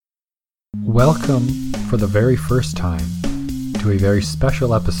Welcome for the very first time to a very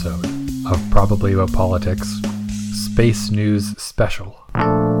special episode of Probably About Politics Space News Special.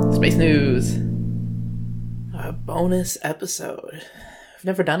 Space News. A bonus episode. I've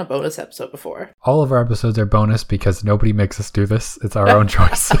never done a bonus episode before. All of our episodes are bonus because nobody makes us do this. It's our own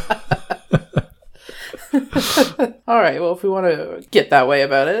choice. All right, well, if we want to get that way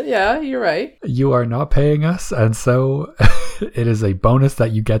about it, yeah, you're right. You are not paying us, and so it is a bonus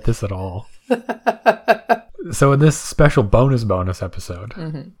that you get this at all. So in this special bonus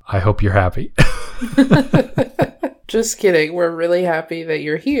episode, I hope you're happy. Just kidding. We're really happy that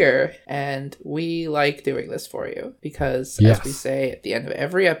you're here, and we like doing this for you because, as we say at the end of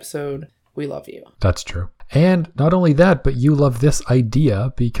every episode, we love you. That's true. And not only that, but you love this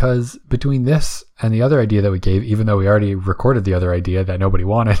idea because between this and the other idea that we gave, even though we already recorded the other idea that nobody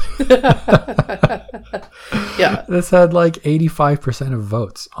wanted, yeah, this had like 85% of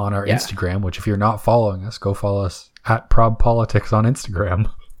votes on our Instagram, which if you're not following us, go follow us at Prob Politics on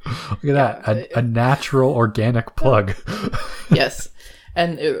Instagram. Look at that, a natural organic plug. Yes.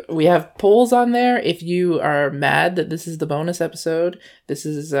 And we have polls on there. If you are mad that this is the bonus episode, this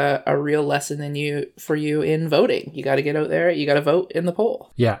is a real lesson for you in voting. You got to get out there. You got to vote in the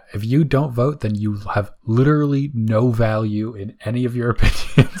poll. Yeah. If you don't vote, then you have literally no value in any of your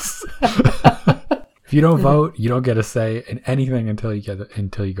opinions. If you don't vote, you don't get a say in anything until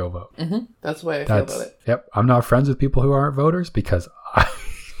you go vote. That's the way I feel about it. Yep. I'm not friends with people who aren't voters because I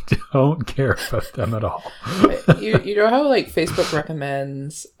don't care about them at all. You know how like Facebook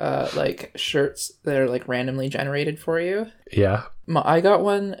recommends like shirts that are like randomly generated for you? Yeah. I got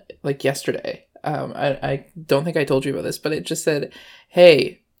one like yesterday. I don't think I told you about this, but it just said,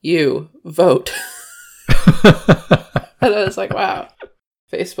 "Hey, you vote." And I was like, wow,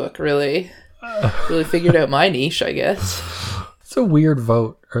 Facebook really figured out my niche, I guess. It's a weird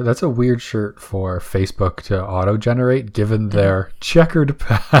vote, or that's a weird shirt for Facebook to auto-generate, given their checkered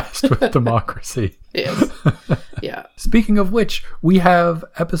past with democracy. Yes. Yeah. Speaking of which, we have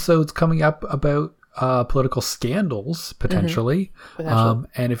episodes coming up about political scandals, potentially.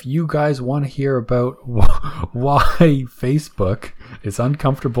 And if you guys want to hear about why Facebook is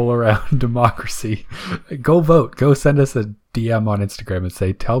uncomfortable around democracy, go vote. Go send us a DM on Instagram and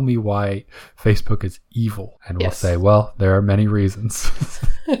say, tell me why Facebook is evil. And we'll say, well, there are many reasons.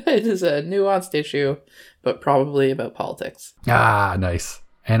 It is a nuanced issue, but probably about politics. Ah, nice.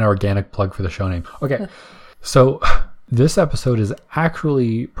 An organic plug for the show name. Okay. So this episode is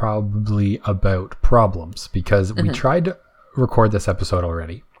actually probably about problems because we tried to record this episode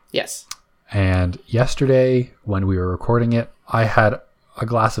already. Yes. And yesterday when we were recording it, I had a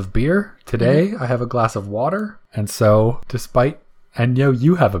glass of beer. Today I have a glass of water. And so and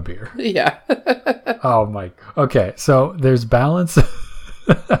you have a beer. Yeah. Oh my. Okay. So there's balance.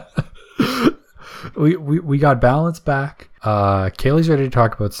 We got balance back. Kaylee's ready to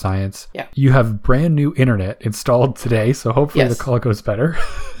talk about science. Yeah. You have brand new internet installed today, so hopefully the call goes better.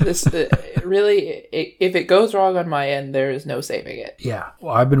 This really, if it goes wrong on my end, there is no saving it. Yeah.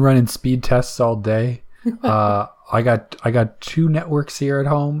 Well, I've been running speed tests all day. I got two networks here at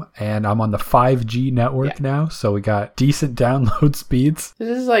home, and I'm on the 5G network now, so we got decent download speeds.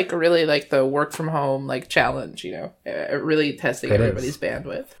 This is like really like the work from home like challenge, really testing everybody's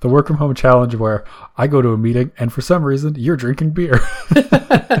bandwidth. The work from home challenge where I go to a meeting, and for some reason, you're drinking beer.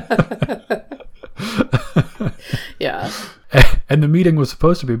 Yeah. And the meeting was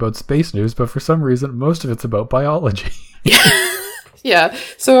supposed to be about space news, but for some reason, most of it's about biology. Yeah,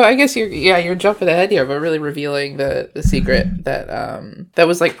 so I guess you're jumping ahead here, but really revealing the secret that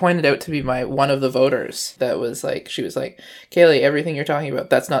was like pointed out to be one of the voters. That was like, she was like, Kaylee, everything you're talking about,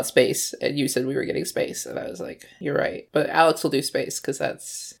 that's not space, and you said we were getting space, and I was like, you're right, but Alex will do space because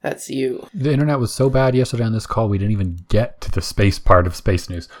that's you. The internet was so bad yesterday on this call, we didn't even get to the space part of space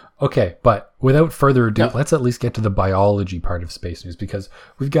news. Okay, but without further ado, let's at least get to the biology part of space news because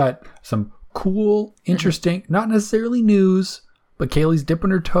we've got some cool, interesting, not necessarily news, but Kaylee's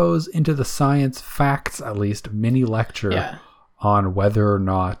dipping her toes into the science facts, at least, mini lecture on whether or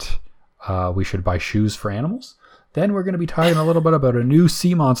not we should buy shoes for animals. Then we're going to be talking a little bit about a new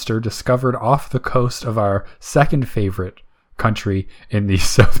sea monster discovered off the coast of our second favorite country in the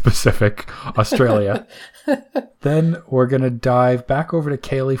South Pacific, Australia. Then we're going to dive back over to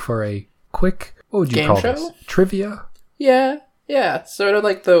Kaylee for a quick, what would you call this? Trivia? Yeah, sort of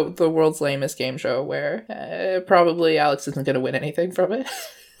like the world's lamest game show where probably Alex isn't going to win anything from it.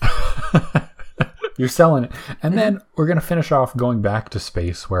 You're selling it. And then we're going to finish off going back to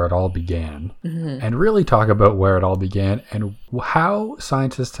space where it all began and really talk about where it all began and how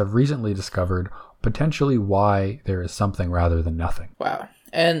scientists have recently discovered potentially why there is something rather than nothing. Wow.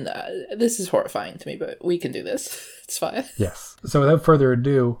 And this is horrifying to me, but we can do this. It's fine. Yes. So without further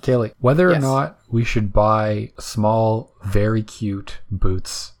ado, Kaylee, whether or Yes. not we should buy small, very cute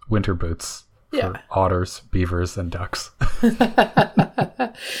boots, winter boots, Yeah. for otters, beavers, and ducks.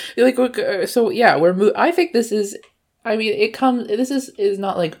 So yeah, I think this is. I mean, This is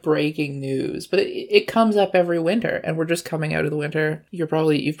not like breaking news, but it comes up every winter, and we're just coming out of the winter. You've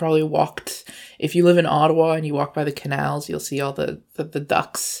probably walked. If you live in Ottawa and you walk by the canals, you'll see all the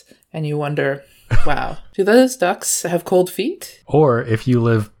ducks, and you wonder, wow, do those ducks have cold feet? Or if you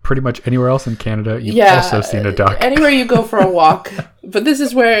live pretty much anywhere else in Canada, you've also seen a duck. Anywhere you go for a walk. But this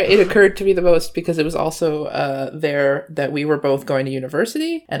is where it occurred to me the most, because it was also there that we were both going to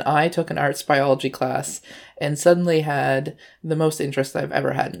university, and I took an arts biology class and suddenly had the most interest I've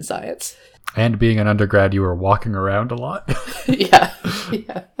ever had in science. And being an undergrad, you were walking around a lot. Yeah.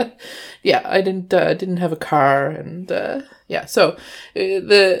 I didn't have a car, and So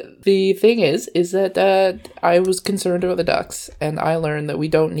the thing is that I was concerned about the ducks, and I learned that we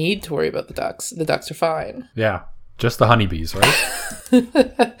don't need to worry about the ducks. The ducks are fine. Yeah, just the honeybees,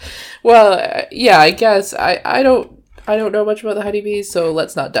 right? Well, yeah, I guess I don't know much about the honeybees, so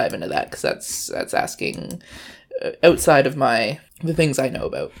let's not dive into that, because that's asking outside of the things I know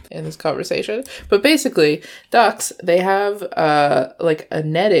about in this conversation. But basically, ducks, they have like a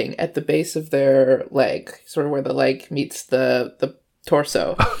netting at the base of their leg, sort of where the leg meets the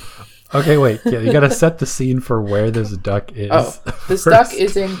torso. Okay, wait. Yeah, you got to set the scene for where this duck is. Oh, this duck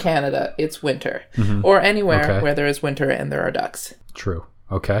is in Canada. It's winter. Or anywhere where there is winter and there are ducks. True.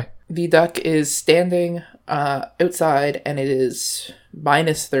 Okay. The duck is standing outside, and it is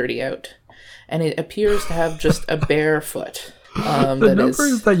minus 30 out. And it appears to have just a bare foot. The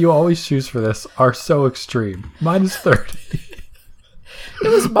numbers that you always choose for this are so extreme. Minus 30. It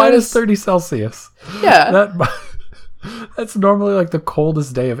was minus 30 Celsius. Yeah. That's normally like the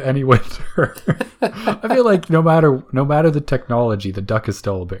coldest day of any winter. I feel like no matter the technology, the duck is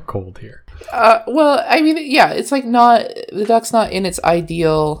still a bit cold here. Well, I mean, yeah, it's like the duck's not in its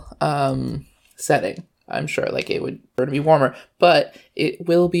ideal setting. I'm sure like it would prefer to be warmer, but it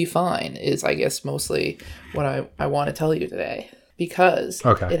will be fine is, I guess, mostly what I want to tell you today, because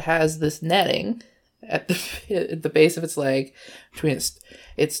it has this netting at the base of its leg between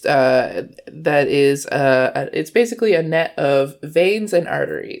it's basically a net of veins and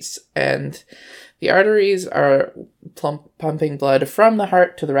arteries, and the arteries are pumping blood from the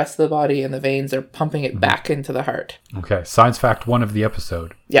heart to the rest of the body, and the veins are pumping it back into the heart. Okay, science fact 1 of the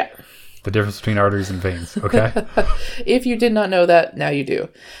episode. Yeah. The difference between arteries and veins, okay? If you did not know that, now you do.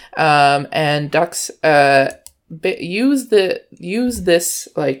 And ducks use this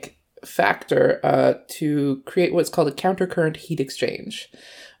like factor to create what's called a countercurrent heat exchange,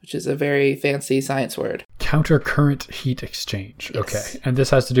 which is a very fancy science word. Countercurrent heat exchange. Yes. Okay. And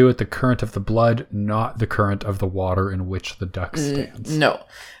this has to do with the current of the blood, not the current of the water in which the duck stands. No.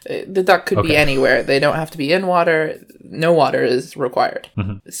 The duck could be anywhere. They don't have to be in water. No water is required.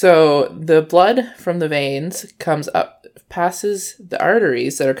 Mm-hmm. So the blood from the veins comes up, passes the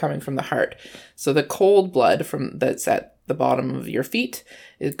arteries that are coming from the heart. So the cold blood that's at the bottom of your feet,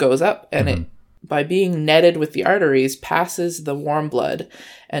 it goes up, and it, by being netted with the arteries, passes the warm blood,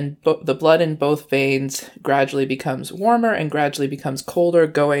 and the blood in both veins gradually becomes warmer and gradually becomes colder,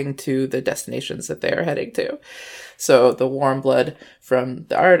 going to the destinations that they are heading to. So the warm blood from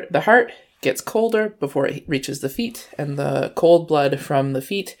the heart gets colder before it reaches the feet, and the cold blood from the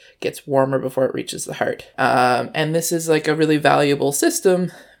feet gets warmer before it reaches the heart. And this is like a really valuable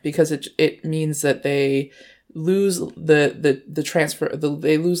system, because it means that they lose the transfer.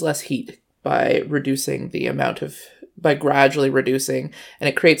 They lose less heat by gradually reducing, and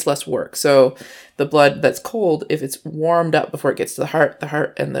it creates less work. So the blood that's cold, if it's warmed up before it gets to the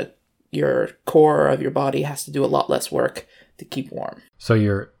heart and your core of your body has to do a lot less work to keep warm. So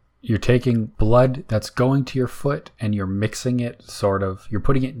you're taking blood that's going to your foot, and you're mixing it you're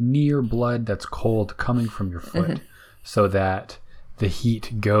putting it near blood that's cold coming from your foot, so that the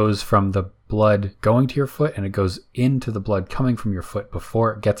heat goes from the blood going to your foot, and it goes into the blood coming from your foot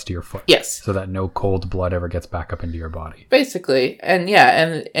before it gets to your foot. Yes. So that no cold blood ever gets back up into your body. Basically. And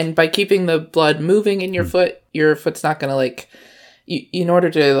yeah, and by keeping the blood moving in your foot's not going to in order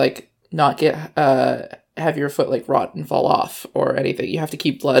to not get have your foot rot and fall off or anything, you have to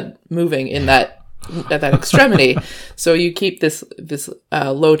keep blood moving in at that extremity. So you keep this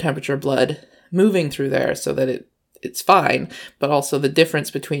low temperature blood moving through there so that it's fine, but also the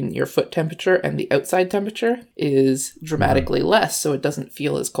difference between your foot temperature and the outside temperature is dramatically less, so it doesn't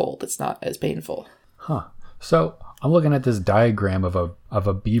feel as cold. It's not as painful. Huh. So I'm looking at this diagram of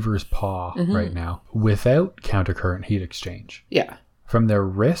a beaver's paw right now without countercurrent heat exchange. Yeah. From their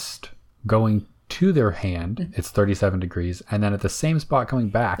wrist going to their hand, it's 37 degrees. And then at the same spot coming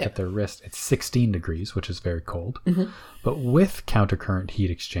back at their wrist, it's 16 degrees, which is very cold. But with countercurrent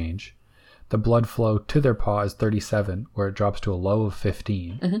heat exchange, the blood flow to their paw is 37, where it drops to a low of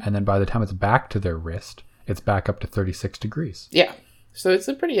 15. And then by the time it's back to their wrist, it's back up to 36 degrees. Yeah. So it's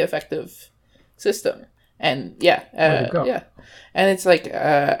a pretty effective system. And yeah, and it's like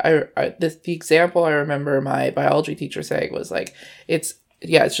the example I remember my biology teacher saying was like it's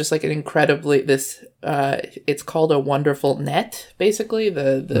just like an incredibly it's called a wonderful net. Basically,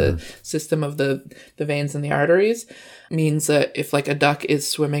 the system of the veins and the arteries means that if like a duck is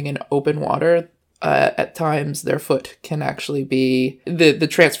swimming in open water, at times their foot can actually be the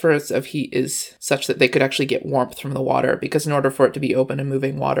transference of heat is such that they could actually get warmth from the water, because in order for it to be open and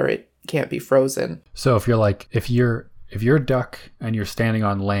moving water, it can't be frozen. So if you're a duck and you're standing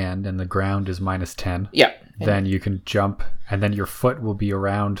on land and the ground is -10, then you can jump, and then your foot will be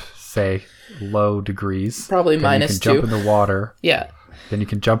around, say, low degrees. Probably then -2. You can jump in the water. Yeah. Then you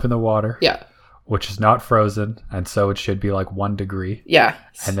can jump in the water. Yeah. Which is not frozen, and so it should be like 1 degree. Yeah.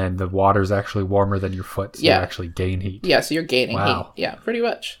 And then the water's actually warmer than your foot, so you actually gain heat. Yeah, so you're gaining heat. Yeah, pretty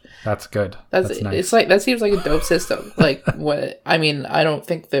much. That's good. That's nice. It's like, that seems like a dope system. Like, I mean, I don't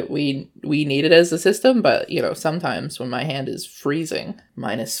think that we need it as a system, but, you know, sometimes when my hand is freezing,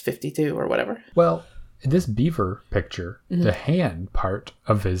 -52 or whatever. Well, in this beaver picture, the hand part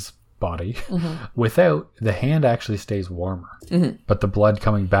of his body, without the hand actually stays warmer, but the blood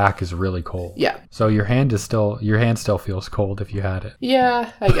coming back is really cold. Yeah. So your hand still feels cold if you had it.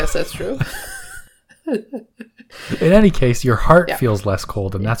 Yeah, I guess that's true. In any case, your heart feels less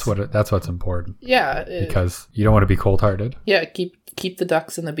cold, and that's what's important. Yeah. Because you don't want to be cold-hearted. Yeah, keep the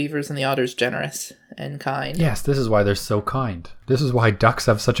ducks and the beavers and the otters generous and kind. Yes, this is why they're so kind. This is why ducks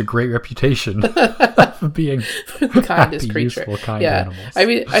have such a great reputation of being the kindest happy, creature. useful, kind yeah. animals. I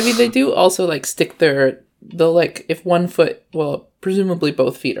mean they do also like they'll like, if one foot, well, presumably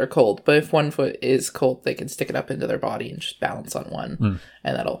both feet are cold, but if one foot is cold, they can stick it up into their body and just balance on one,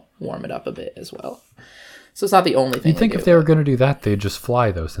 and that'll warm it up a bit as well. So it's not the only thing. You'd think if they were going to do that, they'd just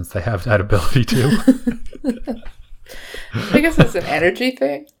fly, though, since they have that ability to. I guess it's an energy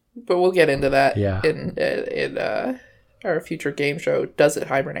thing, but we'll get into that in our future game show. Does it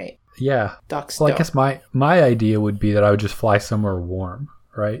hibernate? Yeah. Ducks Well, don't. I guess my idea would be that I would just fly somewhere warm,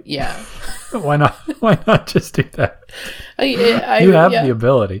 right? Yeah. Why not? Why not just do that? You have the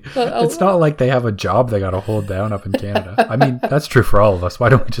ability. Well, it's not like they have a job they got to hold down up in Canada. I mean, that's true for all of us. Why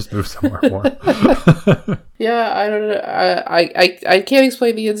don't we just move somewhere warm? Yeah, I don't know. I can't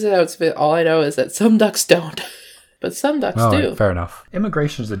explain the ins and outs of it. All I know is that some ducks don't. But some ducks do. Right, fair enough.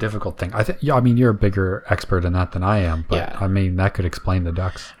 Immigration is a difficult thing. I think. Yeah, I mean, you're a bigger expert in that than I am, but I mean, that could explain the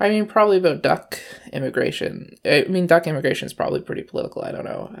ducks. I mean, probably about duck immigration. I mean, duck immigration is probably pretty political. I don't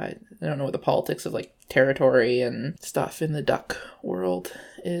know. I don't know what the politics of like territory and stuff in the duck world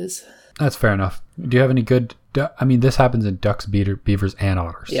is. That's fair enough. Do you have any good... I mean, this happens in ducks, beavers, and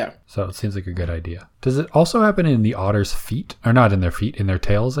otters. Yeah. So it seems like a good idea. Does it also happen in the otters' feet? Or not in their feet, in their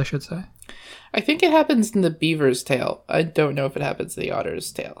tails, I should say? I think it happens in the beaver's tail. I don't know if it happens in the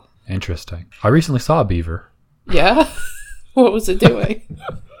otter's tail. Interesting. I recently saw a beaver. Yeah? What was it doing?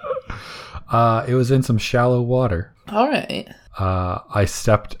 It was in some shallow water. All right. I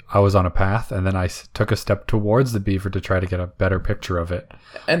was on a path, and then I took a step towards the beaver to try to get a better picture of it.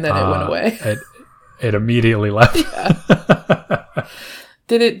 And then it went away. It immediately left. Yeah.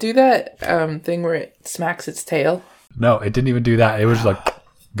 Did it do that thing where it smacks its tail? No, it didn't even do that. It was like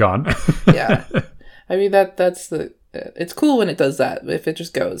gone. Yeah. I mean, that's it's cool when it does that. If it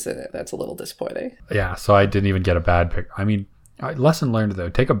just goes, then that's a little disappointing. Yeah, so I didn't even get a bad pic. I mean, lesson learned, though.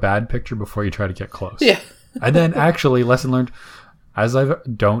 Take a bad picture before you try to get close. Yeah. And then actually, lesson learned,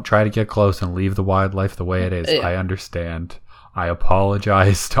 don't try to get close and leave the wildlife the way it is. Yeah. I understand. I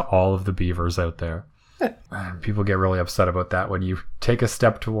apologize to all of the beavers out there. And people get really upset about that when you take a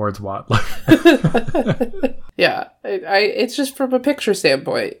step towards wildlife. Yeah, it's just from a picture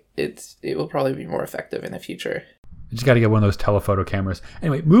standpoint, it will probably be more effective in the future. You just got to get one of those telephoto cameras.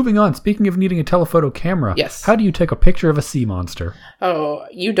 Anyway, moving on. Speaking of needing a telephoto camera, yes. How do you take a picture of a sea monster? Oh,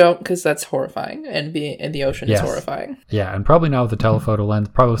 you don't, because that's horrifying, and being in the ocean is horrifying. Yeah, and probably not with a telephoto lens.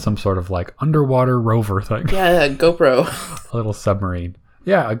 Probably some sort of like underwater rover thing. Yeah, GoPro. A little submarine.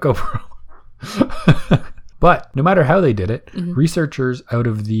 Yeah, a GoPro. But no matter how they did it, researchers out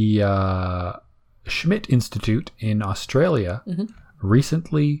of the Schmidt Institute in Australia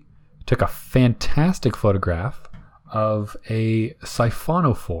recently took a fantastic photograph of a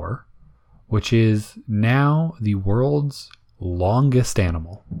siphonophore, which is now the world's longest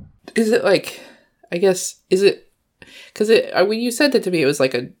animal. Is it like, I guess, is it Because when you said that to me, it was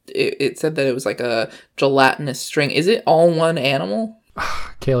like it said that it was like a gelatinous string. Is it all one animal?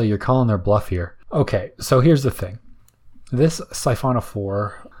 Kaylee, you're calling their bluff here. Okay, so here's the thing. This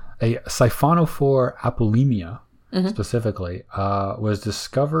siphonophore, a Siphonophore apolemia specifically, was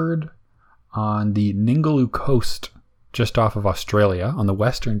discovered on the Ningaloo coast just off of Australia, on the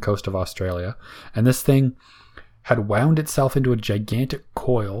western coast of Australia. And this thing had wound itself into a gigantic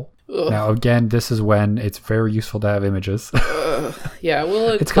coil. Ugh. Now, again, this is when it's very useful to have images. Yeah, well,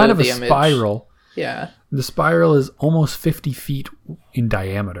 it's kind of a spiral. Yeah. The spiral is almost 50 feet in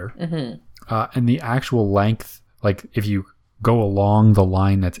diameter. And the actual length, like if you go along the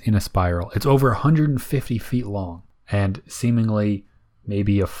line that's in a spiral, it's over 150 feet long and seemingly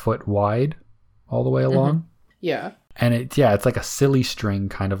maybe a foot wide all the way along. Yeah. And it's like a silly string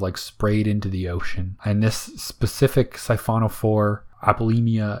kind of like sprayed into the ocean. And this specific Siphonophore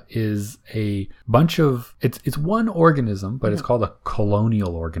apolemia is a bunch of, it's one organism, but it's called a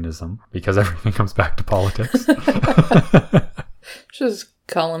colonial organism because everything comes back to politics. Just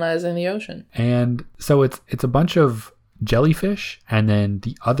colonizing the ocean. And so it's a bunch of jellyfish, and then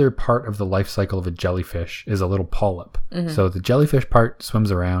the other part of the life cycle of a jellyfish is a little polyp. So the jellyfish part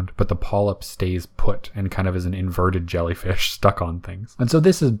swims around, but the polyp stays put and kind of is an inverted jellyfish stuck on things. And so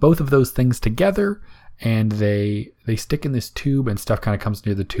this is both of those things together, and they stick in this tube, and stuff kind of comes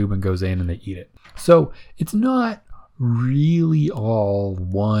near the tube and goes in, and they eat it. So it's not really all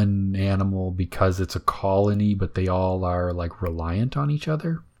one animal because it's a colony, but they all are like reliant on each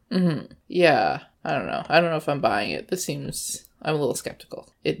other. Yeah, I don't know if I'm buying it. I'm a little skeptical.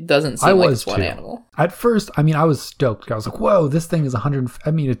 It doesn't seem like it's one animal. At first, I mean, I was stoked. I was like, whoa, this thing is 100.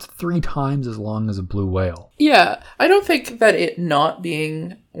 I mean, it's 3 times as long as a blue whale. Yeah, I don't think that it not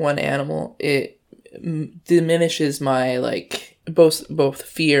being one animal, it diminishes my like both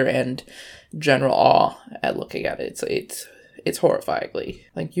fear and general awe at looking at it. It's horrifyingly,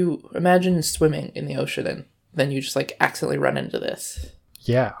 like, you imagine swimming in the ocean and then you just like accidentally run into this.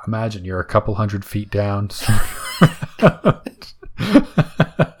 Yeah, imagine you're a couple 100 feet down.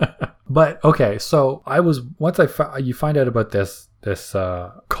 But okay, so you find out about this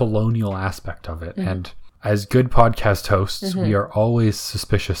colonial aspect of it, and as good podcast hosts, we are always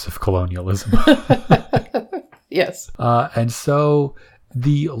suspicious of colonialism. Yes. And so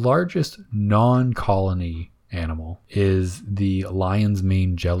the largest non-colony animal is the lion's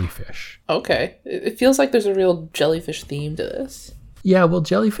mane jellyfish. Okay. It feels like there's a real jellyfish theme to this. Yeah, well,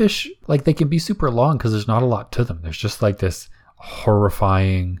 jellyfish, like, they can be super long because there's not a lot to them. There's just like this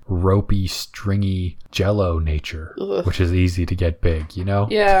horrifying, ropey, stringy jello nature, which is easy to get big, you know?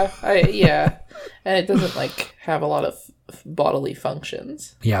 Yeah, and it doesn't like have a lot of bodily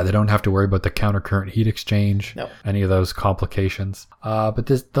functions. Yeah, they don't have to worry about the countercurrent heat exchange, any of those complications. But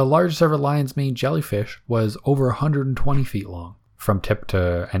the largest ever lion's mane jellyfish was over 120 feet long from tip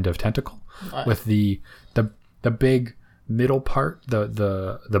to end of tentacle, with the big middle part,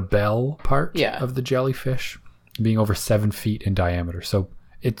 the bell part of the jellyfish being over 7 feet in diameter. So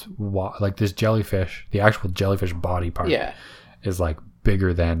it's like this jellyfish, the actual jellyfish body part is like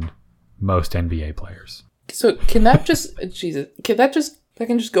bigger than most NBA players. So can that just that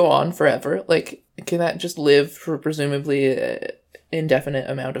can just go on forever? Like, can that just live for presumably an indefinite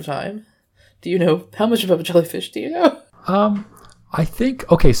amount of time? Do you know how much about jellyfish? Do you know? I think,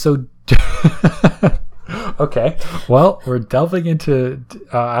 okay, so okay, well, we're delving into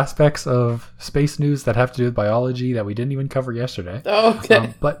aspects of space news that have to do with biology that we didn't even cover yesterday. Oh,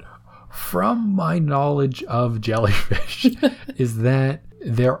 okay. But from my knowledge of jellyfish is that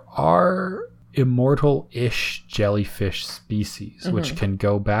there are immortal-ish jellyfish species which can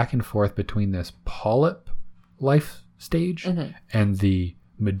go back and forth between this polyp life stage and the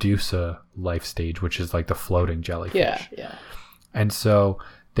medusa life stage, which is like the floating jellyfish. Yeah. And so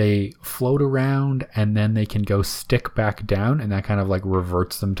they float around and then they can go stick back down, and that kind of like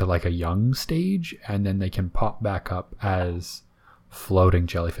reverts them to like a young stage, and then they can pop back up as floating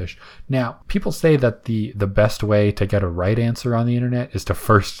jellyfish. Now, people say that the best way to get a right answer on the internet is to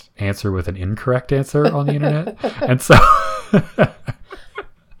first answer with an incorrect answer on the internet. And so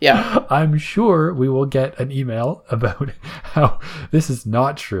yeah, I'm sure we will get an email about how this is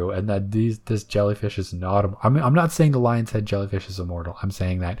not true and that this jellyfish is not. I'm not saying the lion's head jellyfish is immortal. I'm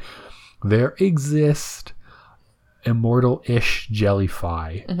saying that there exist immortal-ish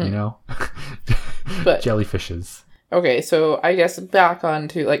jellyfy, you know, but jellyfishes. Okay, so I guess back on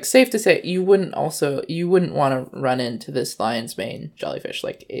to, like, safe to say, you wouldn't want to run into this lion's mane jellyfish.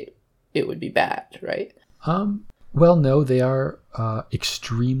 Like, it would be bad, right? Well, no, they are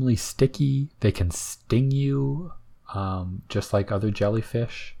extremely sticky. They can sting you, just like other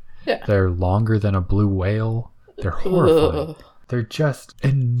jellyfish. Yeah. They're longer than a blue whale. They're horrifying. Ugh. They're just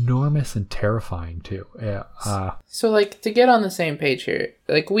enormous and terrifying too. Yeah. So, like, to get on the same page here,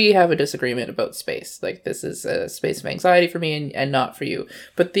 like, we have a disagreement about space. Like, this is a space of anxiety for me and not for you.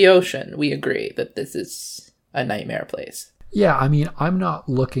 But the ocean, we agree that this is a nightmare place. Yeah, I mean, I'm not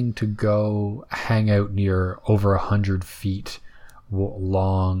looking to go hang out near over 100 feet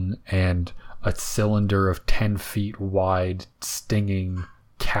long and a cylinder of 10 feet wide, stinging,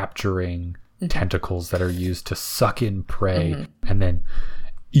 capturing tentacles that are used to suck in prey and then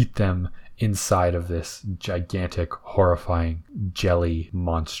eat them inside of this gigantic, horrifying jelly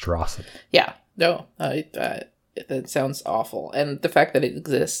monstrosity. Yeah, no, that sounds awful. And the fact that it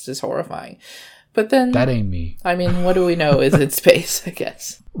exists is horrifying. But then... That ain't me. I mean, what do we know is in space, I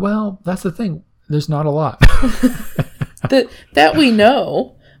guess. Well, that's the thing. There's not a lot. that we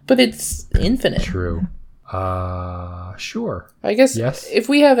know, but it's infinite. True. Sure. I guess yes, if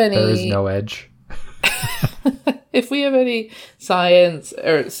we have any... There is no edge. If we have any science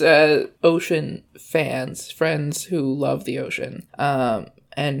or ocean fans, friends who love the ocean,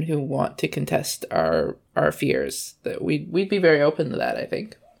 and who want to contest our fears, that we'd be very open to that, I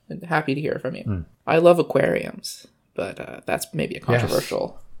think. And happy to hear from you. I love aquariums, but that's maybe a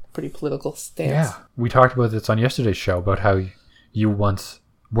controversial, pretty political stance. Yeah. We talked about this on yesterday's show about how you once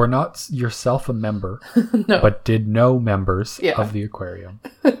were not yourself a member, No. but did know members of the aquarium.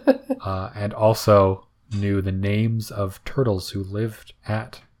 And also knew the names of turtles who lived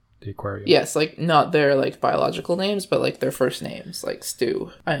at the aquarium. Yes, like not their like biological names, but like their first names, like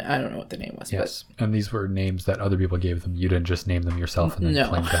Stu. I don't know what the name was. Yes, and these were names that other people gave them. You didn't just name them yourself and then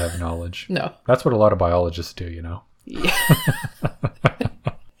claim to have knowledge. No. That's what a lot of biologists do, you know? Yeah.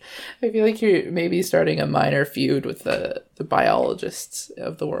 I feel like you're maybe starting a minor feud with the biologists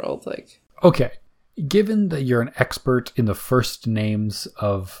of the world. Like, okay, given that you're an expert in the first names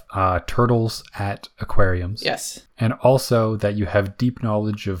of turtles at aquariums, yes, and also that you have deep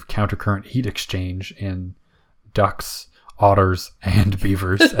knowledge of countercurrent heat exchange in ducks, otters, and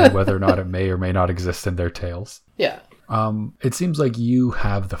beavers, and whether or not it may or may not exist in their tails, yeah, it seems like you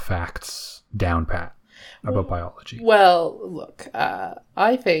have the facts down pat about biology. Well, look,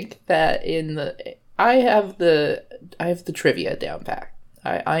 I think that I have the trivia down pat.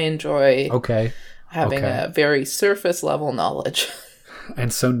 I enjoy having a very surface level knowledge.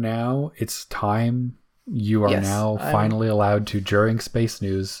 And so now it's time. You are finally allowed to, during Space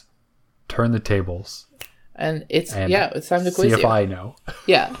News, turn the tables. And it's time to quiz you. See if I know.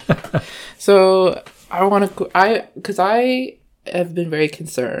 Yeah. So because I have been very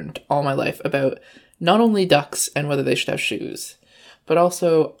concerned all my life about not only ducks and whether they should have shoes, but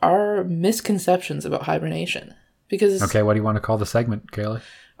also our misconceptions about hibernation. Because okay, what do you want to call the segment, Kaylee?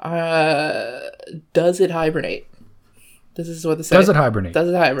 Does it hibernate? This is what the Does it hibernate? Does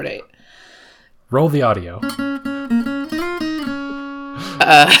it hibernate? Roll the audio.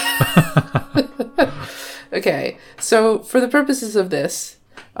 Okay, so for the purposes of this,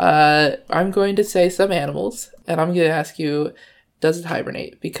 I'm going to say some animals, and I'm going to ask you, does it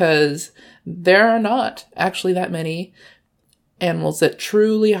hibernate? Because there are not actually that many animals that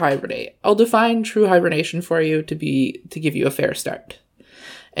truly hibernate. I'll define true hibernation for you to give you a fair start.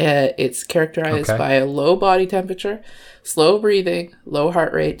 It's characterized by a low body temperature, slow breathing, low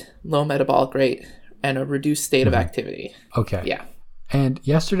heart rate, low metabolic rate, and a reduced state of activity. Okay. Yeah. And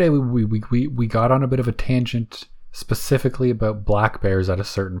yesterday we got on a bit of a tangent specifically about black bears at a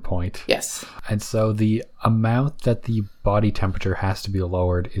certain point. Yes. And so the amount that the body temperature has to be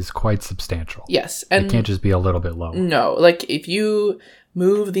lowered is quite substantial. Yes. And it can't just be a little bit low. No, like if you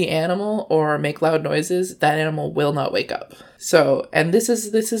move the animal or make loud noises, that animal will not wake up. So, and this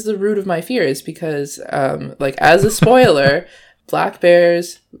is the root of my fears because, like as a spoiler, black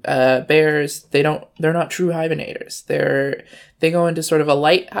bears, they're not true hibernators. They go into sort of a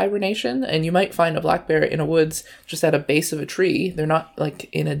light hibernation, and you might find a black bear in a woods just at a base of a tree. They're not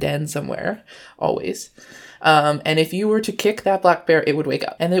like in a den somewhere, always. And if you were to kick that black bear, it would wake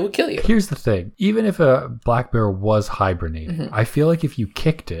up and it would kill you. Here's the thing. Even if a black bear was hibernating, I feel like if you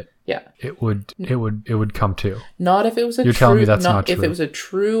kicked it, it would come to. Not if it was You're telling me that's not if true. it was a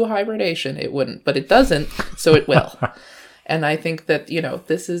true hibernation, it wouldn't, but it doesn't, so it will. And I think that,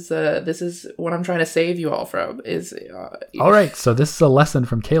 this is what I'm trying to save you all from is... all right, so this is a lesson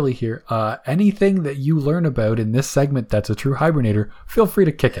from Kaylee here. Anything that you learn about in this segment that's a true hibernator, feel free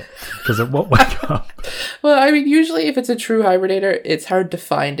to kick it, because it won't wake up. Well, I mean, usually if it's a true hibernator, it's hard to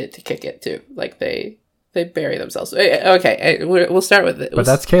find it to kick it, too. Like, they bury themselves. Okay, we'll start with it. But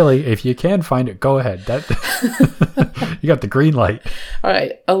that's Kaylee. If you can find it, go ahead. You got the green light. All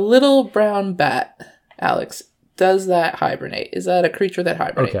right, a little brown bat, Alex. Does that hibernate? Is that a creature that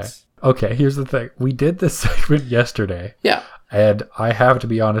hibernates? Okay. Okay, here's the thing. We did this segment yesterday. Yeah. And I have to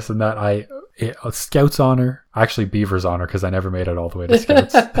be honest in that Scout's honor, actually Beaver's honor, because I never made it all the way to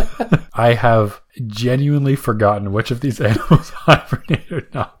Scouts. I have genuinely forgotten which of these animals hibernate or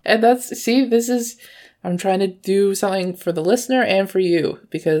not. And I'm trying to do something for the listener and for you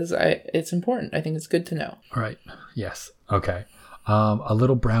because it's important. I think it's good to know. All right. Yes. Okay. A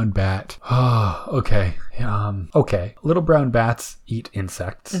little brown bat. Oh, okay. Okay. Little brown bats eat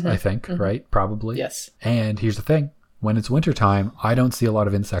insects, I think, right? Probably. Yes. And here's the thing. When it's wintertime, I don't see a lot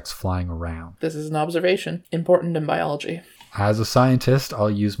of insects flying around. This is an observation. Important in biology. As a scientist,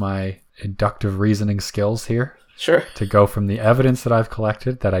 I'll use my inductive reasoning skills here. Sure. To go from the evidence that I've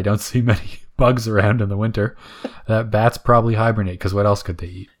collected that I don't see many bugs around in the winter, that bats probably hibernate, because what else could they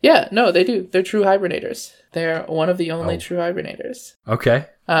eat? Yeah, no, they do. They're true hibernators. They're one of the only true hibernators. Okay.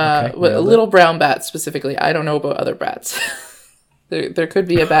 Little brown bats specifically. I don't know about other bats. There could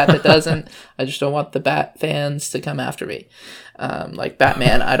be a bat that doesn't. I just don't want the bat fans to come after me. Like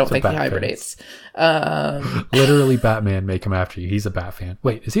Batman, I don't think he hibernates. Literally, Batman may come after you. He's a bat fan.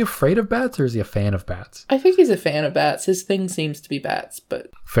 Wait, is he afraid of bats or is he a fan of bats? I think he's a fan of bats. His thing seems to be bats,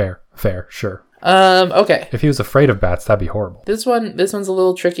 but fair, sure. Okay. If he was afraid of bats, that'd be horrible. This one's a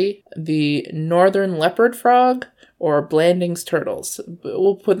little tricky. The northern leopard frog or Blanding's turtles.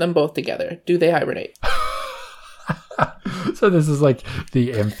 We'll put them both together. Do they hibernate? So this is like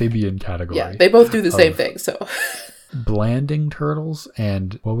the amphibian category. Yeah, they both do the same thing. So Blanding turtles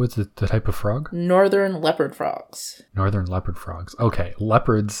and what was the type of frog? Northern leopard frogs. Northern leopard frogs. Okay,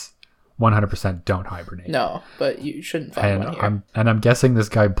 leopards 100% don't hibernate. No, but you shouldn't find one here. I'm guessing this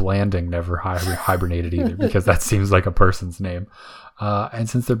guy Blanding never hibernated either because that seems like a person's name. And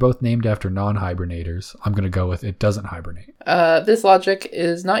since they're both named after non-hibernators, I'm going to go with it doesn't hibernate. This logic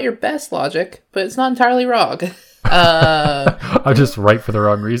is not your best logic, but it's not entirely wrong. I'm just right for the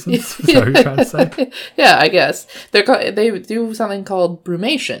wrong reasons. Is that what you're trying to say? Yeah, I guess. They do something called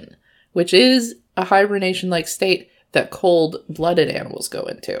brumation, which is a hibernation-like state that cold-blooded animals go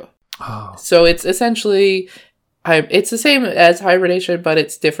into. Oh. So it's essentially... It's the same as hibernation, but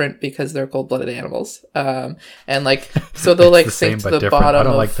it's different because they're cold-blooded animals. And like, so they'll like sink to the bottom. I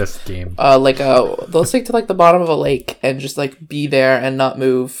don't like this game. They'll sink to like the bottom of a lake and just like be there and not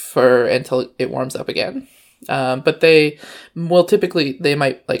move until it warms up again. But they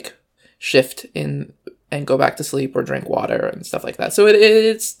might like shift in and go back to sleep or drink water and stuff like that. So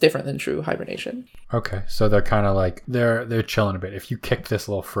it's different than true hibernation. Okay, so they're kind of like they're chilling a bit. If you kick this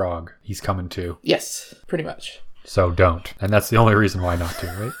little frog, he's coming too. Yes, pretty much. So don't, and that's the only reason why not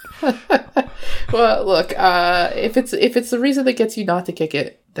to, right? Well, look, if it's the reason that gets you not to kick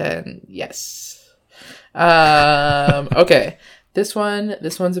it, then yes. Okay, this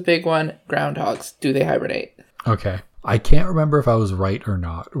one's a big one. Groundhogs, do they hibernate? Okay, I can't remember if I was right or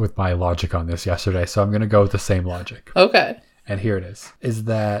not with my logic on this yesterday, so I'm gonna go with the same logic. Okay, and here it is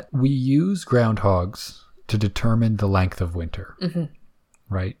that we use groundhogs to determine the length of winter,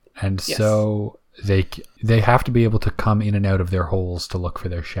 right? And yes. So they have to be able to come in and out of their holes to look for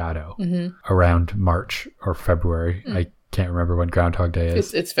their shadow around March or February. I can't remember when Groundhog Day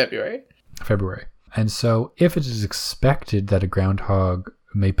is. It's February. February. And so if it is expected that a groundhog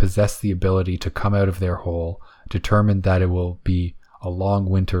may possess the ability to come out of their hole, determine that it will be a long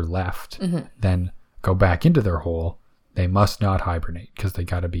winter left, then go back into their hole, they must not hibernate because they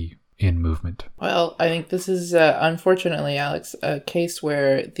got to be in movement. Well, I think this is unfortunately, Alex, a case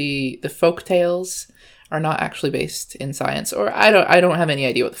where the folk tales are not actually based in science, or I don't have any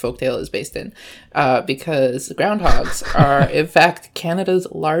idea what the folk tale is based in, because groundhogs are in fact Canada's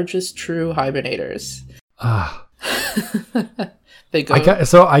largest true hibernators. They go.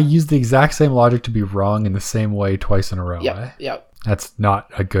 So I used the exact same logic to be wrong in the same way twice in a row. Yep. That's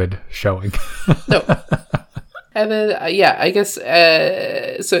not a good showing. No. And then I guess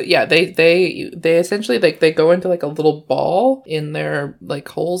so yeah, they essentially like they go into like a little ball in their like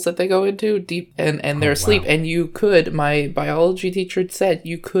holes that they go into deep and they're asleep, and you could, my biology teacher said,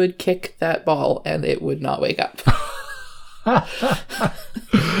 you could kick that ball and it would not wake up.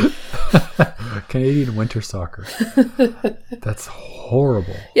 Canadian winter soccer. That's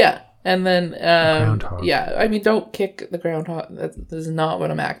horrible. Yeah. And then, groundhog. Yeah, I mean, don't kick the groundhog. That is not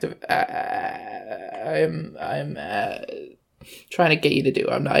what I'm I'm trying to get you to do.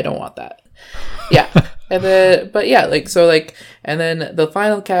 I don't want that. Yeah. And then, but yeah, and then the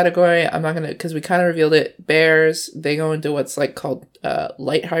final category, I'm not going to, because we kind of revealed it, bears, they go into what's like called,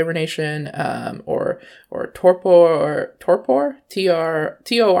 light hibernation, or torpor, TORPOR.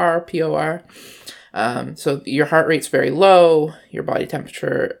 So your heart rate's very low, but your body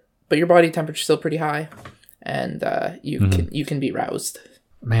temperature is still pretty high, and you can be roused.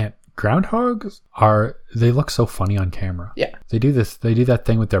 Man, groundhogs they look so funny on camera. Yeah. They do that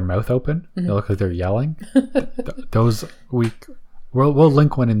thing with their mouth open. They look like they're yelling. Those we'll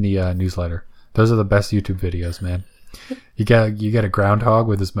link one in the newsletter. Those are the best YouTube videos, man. You get a groundhog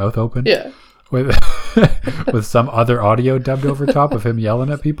with his mouth open. Yeah. With with some other audio dubbed over top of him yelling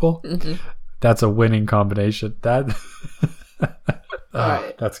at people. That's a winning combination.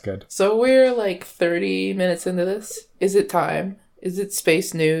 Right. That's good. So we're like 30 minutes into this. Is it time? Is it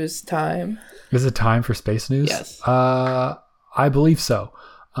space news time? Is it time for space news? Yes. I believe so.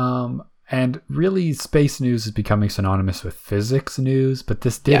 And really, space news is becoming synonymous with physics news, but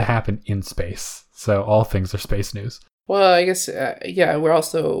this did happen in space. So all things are space news. Well, I guess, we're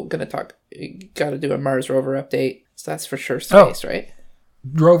also going to got to do a Mars rover update. So that's for sure space, right?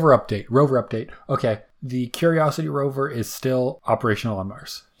 Rover update. Okay. The Curiosity rover is still operational on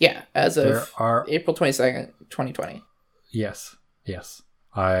Mars. Yeah, as of April 22nd, 2020. Yes.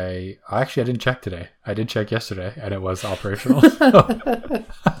 I didn't check today. I did check yesterday, and it was operational.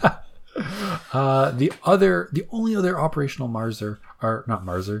 The only other operational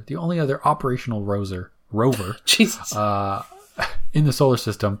the only other operational rover Jesus. In the solar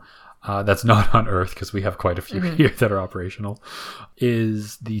system that's not on Earth, because we have quite a few here that are operational,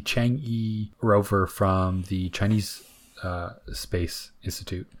 is the Chang'e rover from the Chinese Space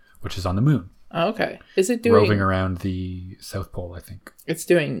Institute, which is on the moon. Oh, okay. Is it roving around the South Pole, I think. It's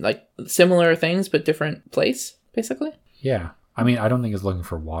doing like similar things but different place, basically? Yeah. I mean, I don't think it's looking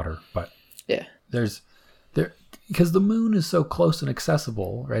for water, but yeah. Because the moon is so close and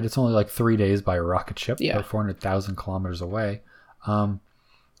accessible, right? It's only like 3 days by a rocket ship, about 400,000 kilometers away.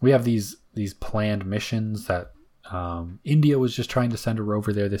 We have these planned missions that India was just trying to send a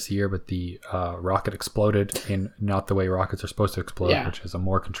rover there this year, but the rocket exploded in not the way rockets are supposed to explode, which is a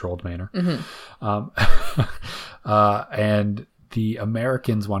more controlled manner. And the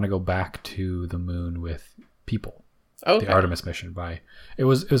Americans want to go back to the moon with people. Okay. The Artemis mission it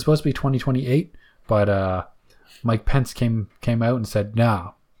was supposed to be 2028, but Mike Pence came out and said,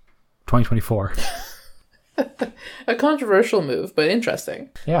 no, 2024. A controversial move, but interesting.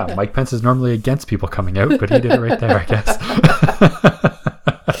 Yeah, Mike Pence is normally against people coming out, but he did it right there, I guess.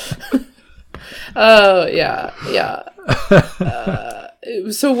 Oh, yeah.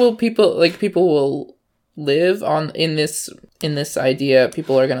 So will people will live in this idea?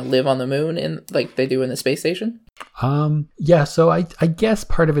 People are going to live on the moon like they do in the space station? Yeah, so I guess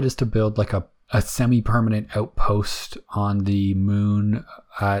part of it is to build like a semi-permanent outpost on the moon.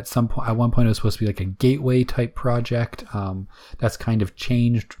 At one point, it was supposed to be like a gateway type project. That's kind of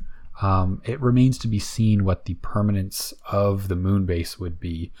changed. It remains to be seen what the permanence of the moon base would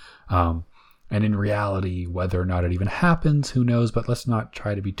be. And in reality, whether or not it even happens, who knows? But let's not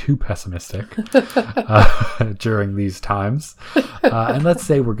try to be too pessimistic during these times. And let's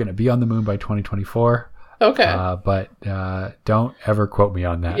say we're going to be on the moon by 2024. Okay. But don't ever quote me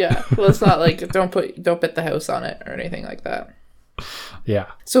on that. Yeah. Well, it's not like don't bet the house on it or anything like that. Yeah.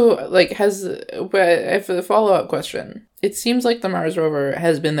 So, like, for the follow-up question, it seems like the Mars rover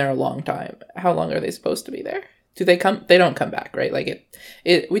has been there a long time. How long are they supposed to be there? Do they come? They don't come back, right? Like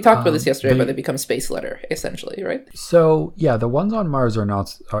we talked about this yesterday, but they become space litter essentially, right? So yeah, the ones on Mars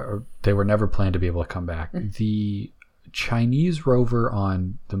they were never planned to be able to come back. The Chinese rover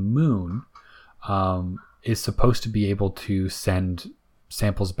on the moon is supposed to be able to send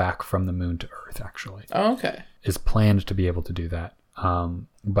samples back from the moon to Earth, actually. Oh, okay. Is planned to be able to do that.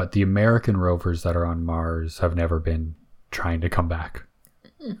 But the American rovers that are on Mars have never been trying to come back.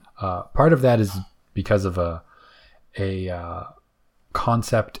 Part of that is because of a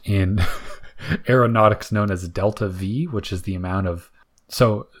concept in aeronautics known as delta V, which is the amount of...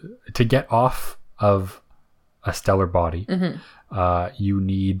 So to get off of a stellar body, you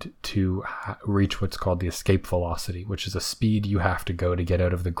need to reach what's called the escape velocity, which is a speed you have to go to get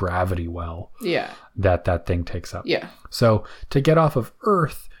out of the gravity well that thing takes up. Yeah. So to get off of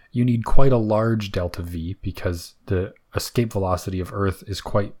Earth, you need quite a large delta V because the escape velocity of Earth is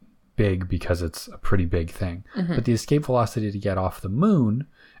quite big because it's a pretty big thing. But the escape velocity to get off the moon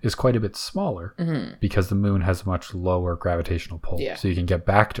is quite a bit smaller because the moon has a much lower gravitational pull. Yeah. So you can get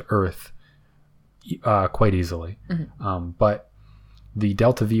back to Earth quite easily. But the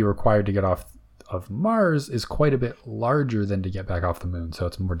delta V required to get off of Mars is quite a bit larger than to get back off the moon, so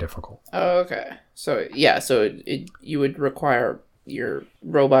it's more difficult. Oh, okay. So yeah, you would require your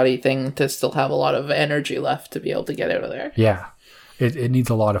robot-y thing to still have a lot of energy left to be able to get out of there. Yeah. It needs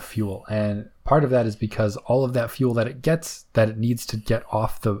a lot of fuel, and part of that is because all of that fuel that it needs to get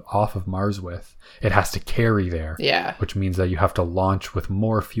off of Mars with, it has to carry there. Yeah. Which means that you have to launch with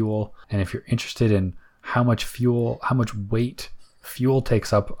more fuel. And if you're interested in how much weight fuel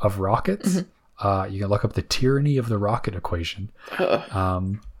takes up of rockets. You can look up the tyranny of the rocket equation,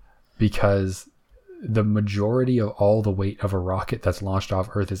 because the majority of all the weight of a rocket that's launched off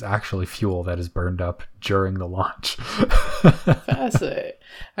Earth is actually fuel that is burned up during the launch. Fascinating.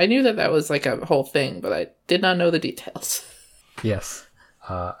 I knew that was like a whole thing, but I did not know the details. Yes.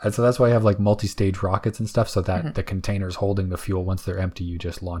 And so that's why you have like multi-stage rockets and stuff, so that the containers holding the fuel, once they're empty, you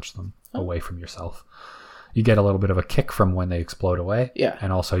just launch them away from yourself. You get a little bit of a kick from when they explode away. Yeah.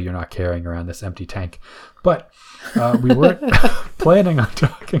 And also you're not carrying around this empty tank. But we weren't planning on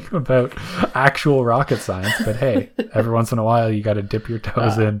talking about actual rocket science, but hey, every once in a while you got to dip your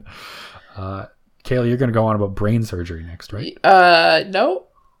toes in. Kaylee, you're going to go on about brain surgery next, right? No.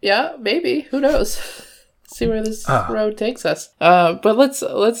 Yeah, maybe. Who knows? See where this road takes us. But let's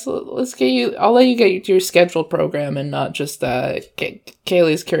get you. I'll let you get your scheduled program and not just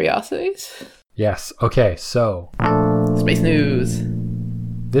Kaylee's curiosities. Yes. Okay. So, Space News.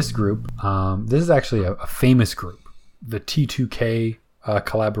 This group, this is actually a famous group, the T2K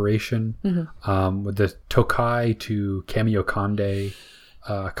collaboration, with the Tokai to Kamiokande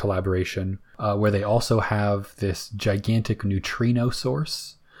collaboration, where they also have this gigantic neutrino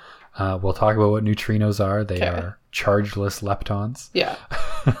source. We'll talk about what neutrinos are. They are chargeless leptons. Yeah.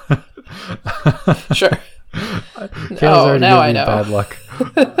 Sure. Now I know. Bad luck.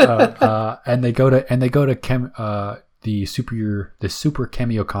 And they go to the Super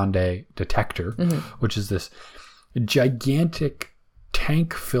Kamiokande detector, which is this gigantic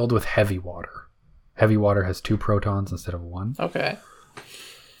tank filled with heavy water. Heavy water has 2 protons instead of 1. Okay.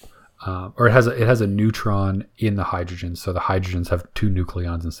 Or it has a neutron in the hydrogen, so the hydrogens have 2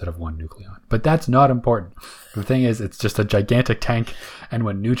 nucleons instead of 1 nucleon. But that's not important. The thing is, it's just a gigantic tank, and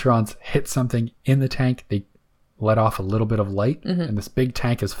when neutrons hit something in the tank, they let off a little bit of light, and this big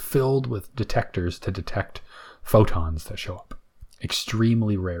tank is filled with detectors to detect photons that show up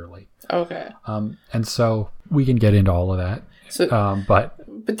extremely rarely. Okay. And so we can get into all of that. So, but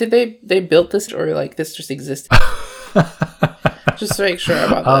did they built this, or like this just existed? Just to make sure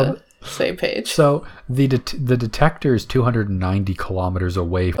I'm on the same page. So the detector is 290 kilometers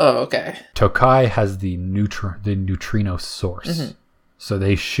away. Oh, okay. Tokai has the neutrino source. So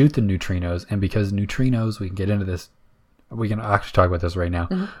they shoot the neutrinos, and because neutrinos, we can get into this, we can actually talk about this right now.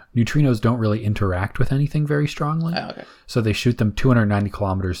 Neutrinos don't really interact with anything very strongly. Oh, okay. So they shoot them 290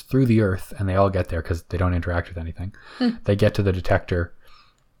 kilometers through the Earth, and they all get there because they don't interact with anything. They get to the detector,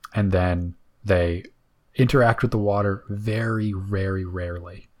 and then they interact with the water very, very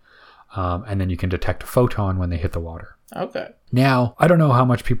rarely. And then you can detect a photon when they hit the water. Okay. Now, I don't know how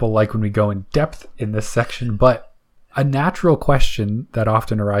much people like when we go in depth in this section, but a natural question that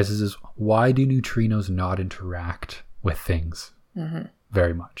often arises is, why do neutrinos not interact with things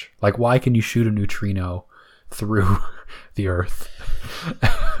very much? Like, why can you shoot a neutrino through the Earth?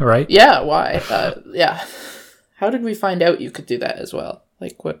 Right? Yeah, why? Yeah. How did we find out you could do that as well?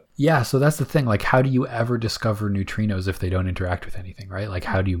 Like what? Yeah, so that's the thing. Like, how do you ever discover neutrinos if they don't interact with anything, right? Like,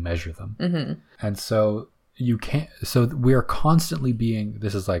 how do you measure them? And so you can't. So we are constantly being.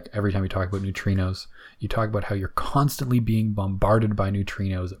 This is like every time you talk about neutrinos, you talk about how you're constantly being bombarded by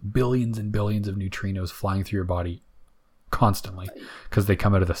neutrinos, billions and billions of neutrinos flying through your body constantly because they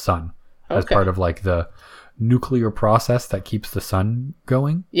come out of the sun as part of like the nuclear process that keeps the sun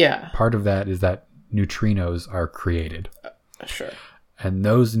going. Yeah. Part of that is that neutrinos are created. Sure. And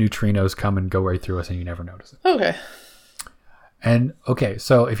those neutrinos come and go right through us and you never notice it. Okay. And okay,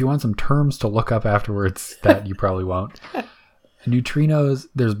 so if you want some terms to look up afterwards that you probably won't. Neutrinos,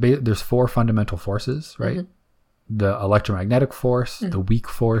 there's 4 fundamental forces, right? The electromagnetic force, the weak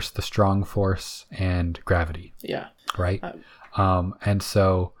force, the strong force, and gravity. Yeah. Right? And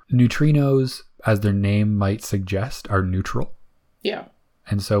so neutrinos, as their name might suggest, are neutral. Yeah.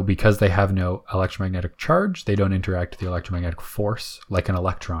 And so because they have no electromagnetic charge, they don't interact with the electromagnetic force like an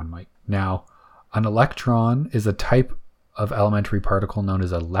electron might. Now, an electron is a type of elementary particle known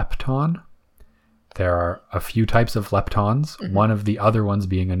as a lepton. There are a few types of leptons, one of the other ones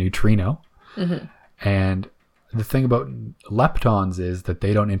being a neutrino. And the thing about leptons is that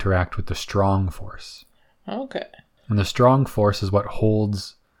they don't interact with the strong force. Okay. And the strong force is what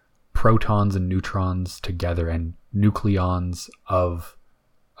holds protons and neutrons together and nucleons of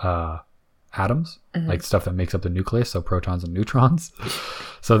atoms, like stuff that makes up the nucleus, so protons and neutrons.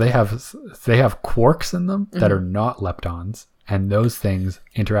 So they have quarks in them that are not leptons, and those things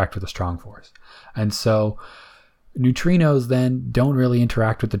interact with the strong force. And so neutrinos then don't really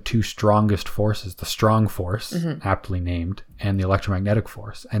interact with the 2 strongest forces, the strong force, aptly named, and the electromagnetic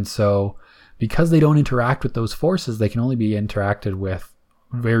force. And so because they don't interact with those forces, they can only be interacted with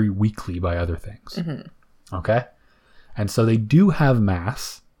very weakly by other things. Okay? And so they do have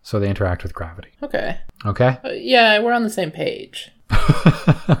mass, so they interact with gravity. Okay. Okay? Yeah, we're on the same page.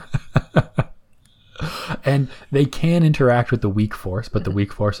 And they can interact with the weak force, but the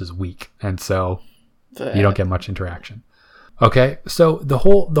weak force is weak. And so you don't get much interaction. Okay? So the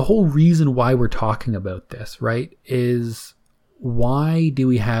whole reason why we're talking about this, right, is why do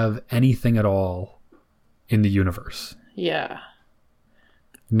we have anything at all in the universe? Yeah.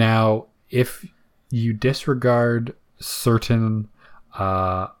 Now, if you disregard certain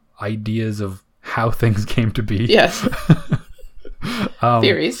ideas of how things came to be, Yes.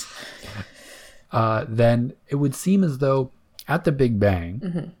 Theories. then it would seem as though at the Big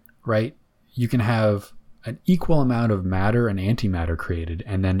Bang, right, you can have an equal amount of matter and antimatter created,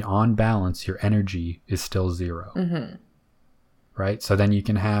 and then on balance, your energy is still zero. Right? So then you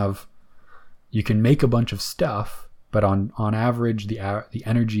can make a bunch of stuff, but on average, the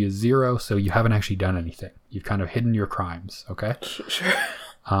energy is zero, so you haven't actually done anything. You've kind of hidden your crimes, okay? Sure.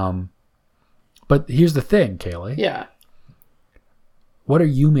 But here's the thing, Kaylee. Yeah. What are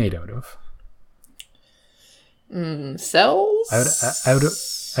you made out of? Cells?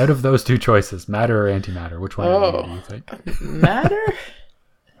 Out of those two choices, matter or antimatter, which one do you think? Matter?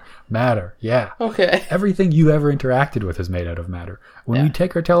 Matter, yeah. Okay. Everything you ever interacted with is made out of matter. When we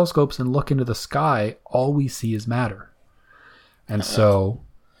take our telescopes and look into the sky, all we see is matter. And so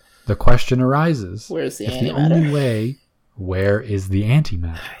the question arises, where's the if antimatter? the only way, where is the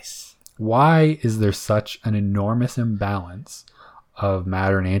antimatter? Nice. Why is there such an enormous imbalance of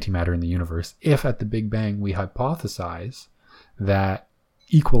matter and antimatter in the universe if at the Big Bang we hypothesize that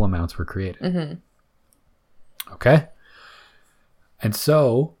equal amounts were created? Okay? And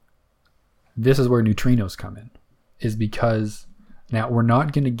so this is where neutrinos come in, is because now we're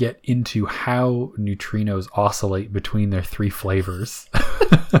not going to get into how neutrinos oscillate between their three flavors.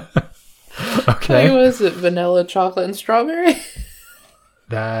 Okay. What was it? Vanilla, chocolate, and strawberry?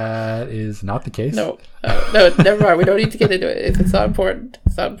 That is not the case. No, never mind. We don't need to get into it. If it's not important,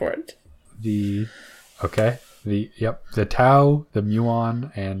 it's not important. The tau, the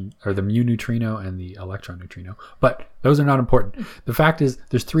muon, or the mu neutrino and the electron neutrino. But those are not important. The fact is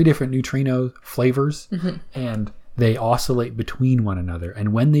there's three different neutrino flavors and they oscillate between one another.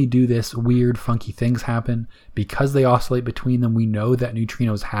 And when they do this, weird, funky things happen. Because they oscillate between them, we know that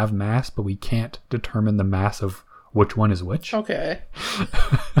neutrinos have mass, but we can't determine the mass of which one is which. Okay.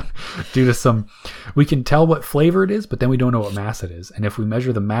 Due to we can tell what flavor it is, but then we don't know what mass it is. And if we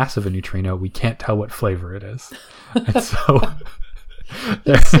measure the mass of a neutrino, we can't tell what flavor it is. And so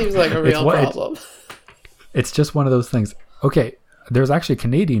this seems like a real problem. It's just one of those things. Okay, there's actually a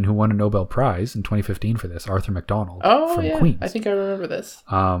Canadian who won a Nobel Prize in 2015 for this, Arthur MacDonald from Queens. I think I remember this.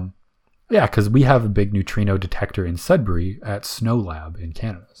 Yeah, because we have a big neutrino detector in Sudbury at Snow Lab in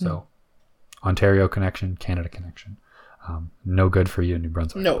Canada. So Ontario connection, Canada connection. No good for you in New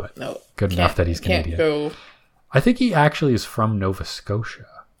Brunswick. No. Good enough that he's Canadian. Go. I think he actually is from Nova Scotia.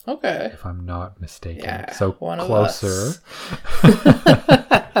 Okay. If I'm not mistaken. Yeah, so one of closer.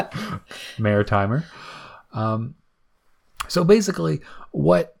 Maritimer. So basically,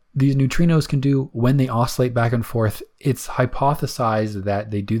 what these neutrinos can do when they oscillate back and forth, it's hypothesized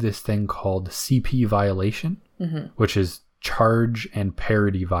that they do this thing called CP violation, which is charge and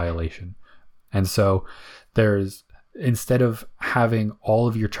parity violation. And so there's, instead of having all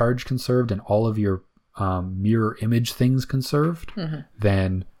of your charge conserved and all of your mirror image things conserved,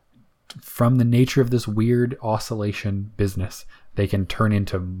 then from the nature of this weird oscillation business, they can turn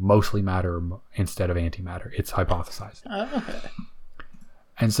into mostly matter instead of antimatter. It's hypothesized. Okay.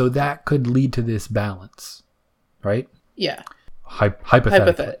 And so that could lead to this balance, right? Yeah.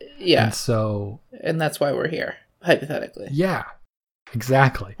 Hypothetically. Yeah. And that's why we're here, hypothetically. Yeah,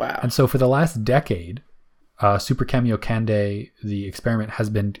 exactly. Wow. And so for the last decade, Super Kamiokande, the experiment, has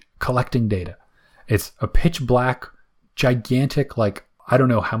been collecting data. It's a pitch black, gigantic, I don't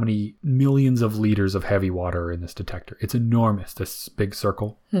know how many millions of liters of heavy water are in this detector. It's enormous, this big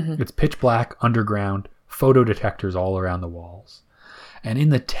circle. It's pitch black, underground, photo detectors all around the walls. And in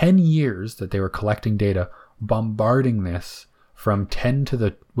the 10 years that they were collecting data, bombarding this from 10 to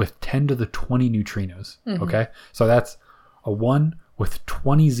the 20 neutrinos. Okay? So that's a 1 with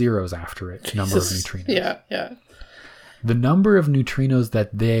 20 zeros after it, number of neutrinos. Yeah. The number of neutrinos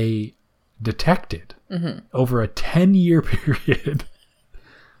that they detected over a 10-year period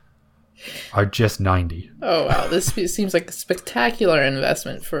are just 90. Oh, wow. This seems like a spectacular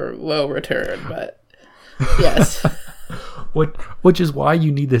investment for low return, but yes. which is why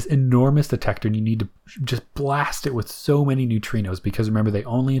you need this enormous detector, and you need to just blast it with so many neutrinos, because remember, they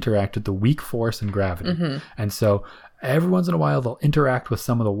only interact with the weak force and gravity. And so every once in a while they'll interact with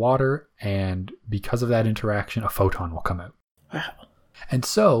some of the water, and because of that interaction, a photon will come out. Wow. And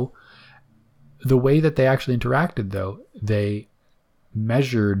so the way that they actually interacted, though, they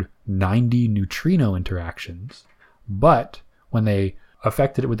measured 90 neutrino interactions, but when they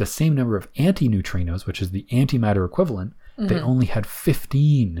affected it with the same number of antineutrinos, which is the antimatter equivalent, they only had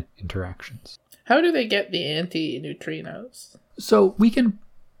 15 interactions. How do they get the anti-neutrinos? So we can,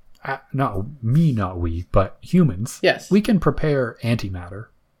 not we, but humans, Yes. we can prepare antimatter,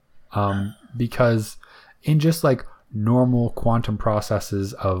 because in just like normal quantum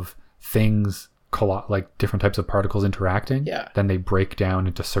processes of things, like different types of particles interacting, then they break down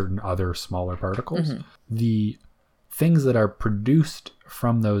into certain other smaller particles. The things that are produced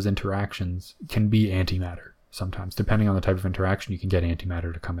from those interactions can be antimatter sometimes. Depending on the type of interaction, you can get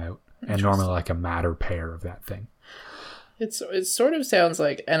antimatter to come out, and normally like a matter pair of that thing. It sort of sounds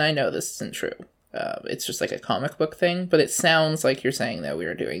like, and I know this isn't true, it's just like a comic book thing, but it sounds like you're saying that we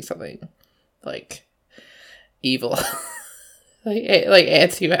are doing something like evil. like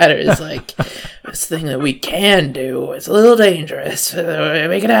antimatter is like this thing that we can do. It's a little dangerous.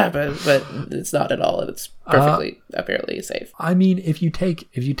 Make it happen, but it's not at all. It's perfectly apparently safe. I mean, if you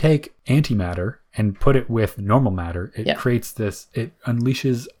take antimatter and put it with normal matter, it creates this. It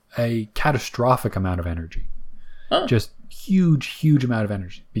unleashes a catastrophic amount of energy. Just huge amount of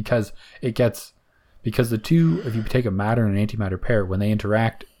energy, because the two, if you take a matter and an antimatter pair, when they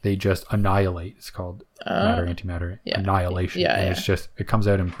interact, they just annihilate. It's called matter antimatter annihilation. And it's just, it comes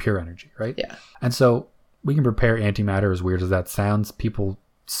out in pure energy, right? Yeah. And so we can prepare antimatter, as weird as that sounds. People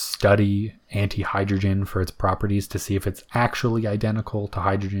study antihydrogen for its properties to see if it's actually identical to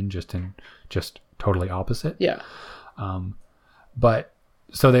hydrogen, just totally opposite. Yeah. But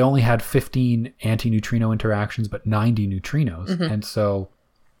so they only had 15 antineutrino interactions, but 90 neutrinos. And so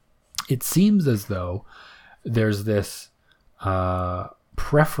it seems as though there's this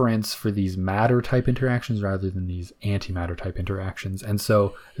preference for these matter type interactions rather than these antimatter type interactions. And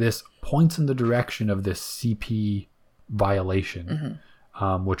so this points in the direction of this CP violation,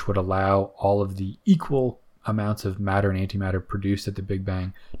 which would allow all of the equal amounts of matter and antimatter produced at the Big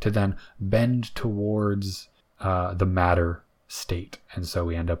Bang to then bend towards the matter state. And so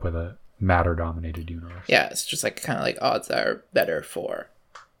we end up with a matter dominated universe. Yeah, it's just like kind of like odds are better for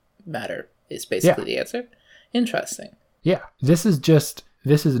matter is basically the answer. Interesting. Yeah. This is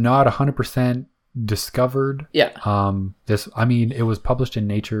not 100% discovered. Yeah. It was published in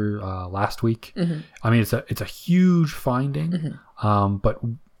Nature last week. I mean, it's a huge finding. But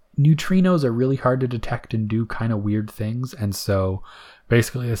neutrinos are really hard to detect and do kind of weird things. And so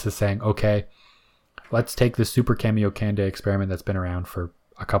basically this is saying, okay, let's take this Super Kamiokande experiment that's been around for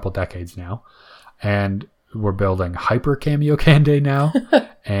a couple decades now, and we're building Hyper Kamiokande now.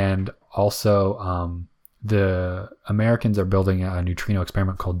 And also the Americans are building a neutrino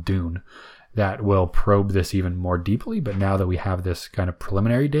experiment called Dune that will probe this even more deeply. But now that we have this kind of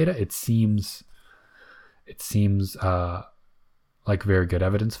preliminary data, it seems like very good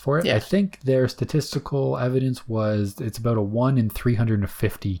evidence for it. I think their statistical evidence was it's about a 1 in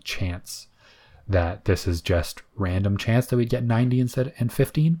 350 chance that this is just random chance that we'd get 90 and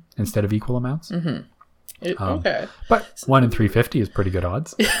 15 instead of equal amounts. Okay. But 1 in 350 is pretty good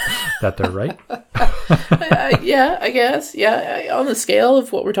odds that they're right. Yeah, I guess. Yeah, on the scale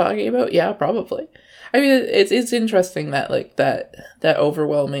of what we're talking about, yeah, probably. I mean, it's interesting that like that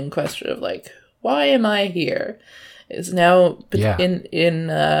overwhelming question of like, why am I here? Is now in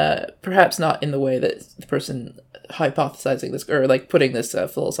perhaps not in the way that the person hypothesizing this or like putting this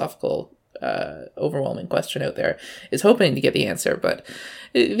philosophical overwhelming question out there is hoping to get the answer, but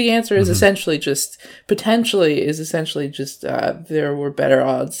the answer is essentially just there were better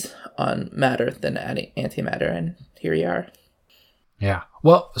odds on matter than antimatter, and here we are. Yeah.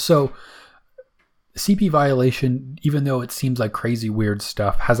 Well, so CP violation, even though it seems like crazy weird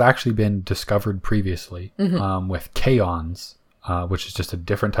stuff, has actually been discovered previously with kaons, which is just a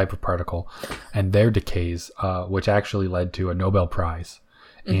different type of particle, and their decays, which actually led to a Nobel Prize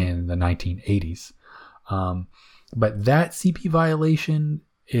in the 1980s. But that CP violation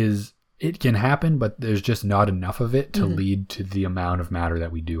it can happen, but there's just not enough of it to lead to the amount of matter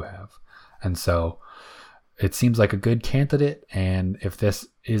that we do have. And so it seems like a good candidate, and if this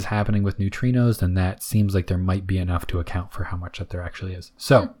is happening with neutrinos, then that seems like there might be enough to account for how much that there actually is.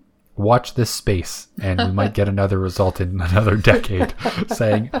 So watch this space, and we might get another result in another decade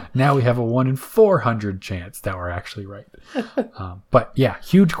saying, now we have a 1 in 400 chance that we're actually right. But yeah,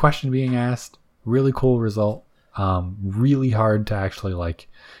 huge question being asked. Really cool result. Really hard to actually like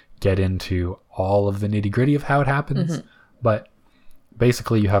get into all of the nitty gritty of how it happens. But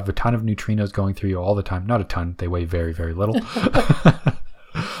basically you have a ton of neutrinos going through you all the time. Not a ton. They weigh very, very little.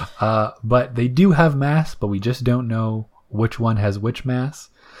 But they do have mass, but we just don't know which one has which mass.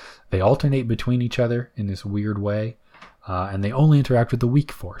 They alternate between each other in this weird way. And they only interact with the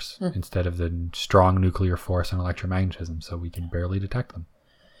weak force instead of the strong nuclear force and electromagnetism, so we can barely detect them.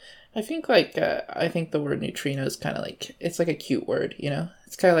 I think I think the word neutrino is kind of like, it's like a cute word, you know?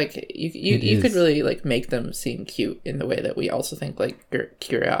 It's kind of like you could really like make them seem cute in the way that we also think like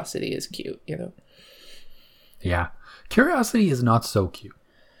curiosity is cute, you know? Yeah. Curiosity is not so cute.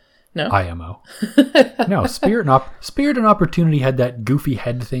 No? IMO. No, Spirit and Opportunity had that goofy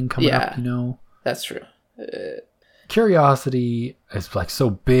head thing coming up, you know? That's true. Curiosity is like so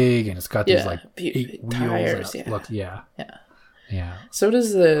big and it's got these like 8 tires, wheels. Yeah. So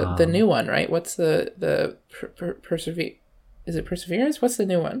does the new one, right? What's the Persevere? Is it Perseverance? What's the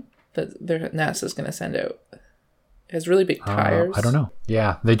new one that NASA's going to send out? It has really big tires. I don't know.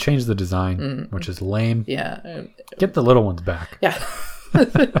 Yeah, they changed the design, which is lame. Yeah. Get the little ones back. Yeah. I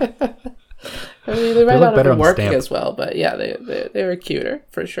mean, they might not have been working as well, but yeah, they were cuter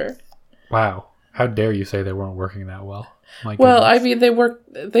for sure. Wow. How dare you say they weren't working that well? Well, I mean, they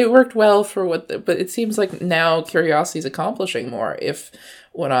worked well for but it seems like now Curiosity is accomplishing more if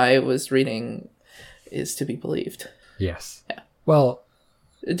what I was reading is to be believed. Yes. Yeah. Well,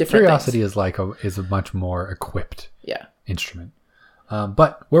 different Curiosity things. is a much more equipped instrument.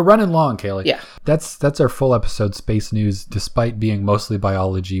 But we're running long, Kaylee. Yeah. That's our full episode, Space News, despite being mostly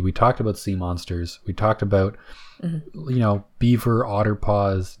biology. We talked about sea monsters. We talked about, beaver, otter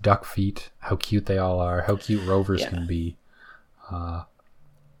paws, duck feet, how cute they all are, how cute rovers can be. A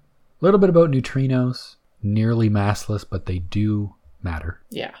little bit about neutrinos, nearly massless, but they do matter.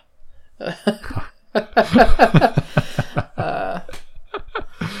 Yeah.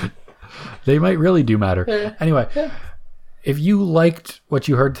 They might really do matter. Anyway, if you liked what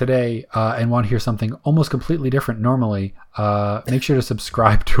you heard today and want to hear something almost completely different normally, make sure to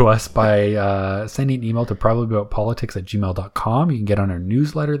subscribe to us by sending an email to probablyaboutpolitics@gmail.com. You can get on our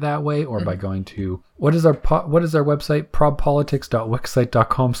newsletter that way, or by going to what is our website,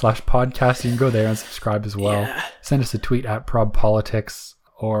 probpolitics.wixsite.com/podcast. You can go there and subscribe as well. Send us a tweet at probpolitics,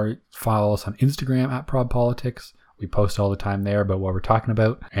 or follow us on Instagram at probpolitics. We post all the time there about what we're talking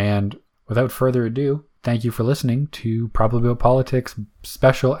about. And without further ado, thank you for listening to Probably About Politics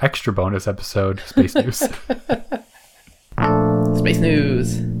special extra bonus episode, Space News. Space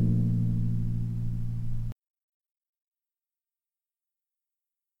News.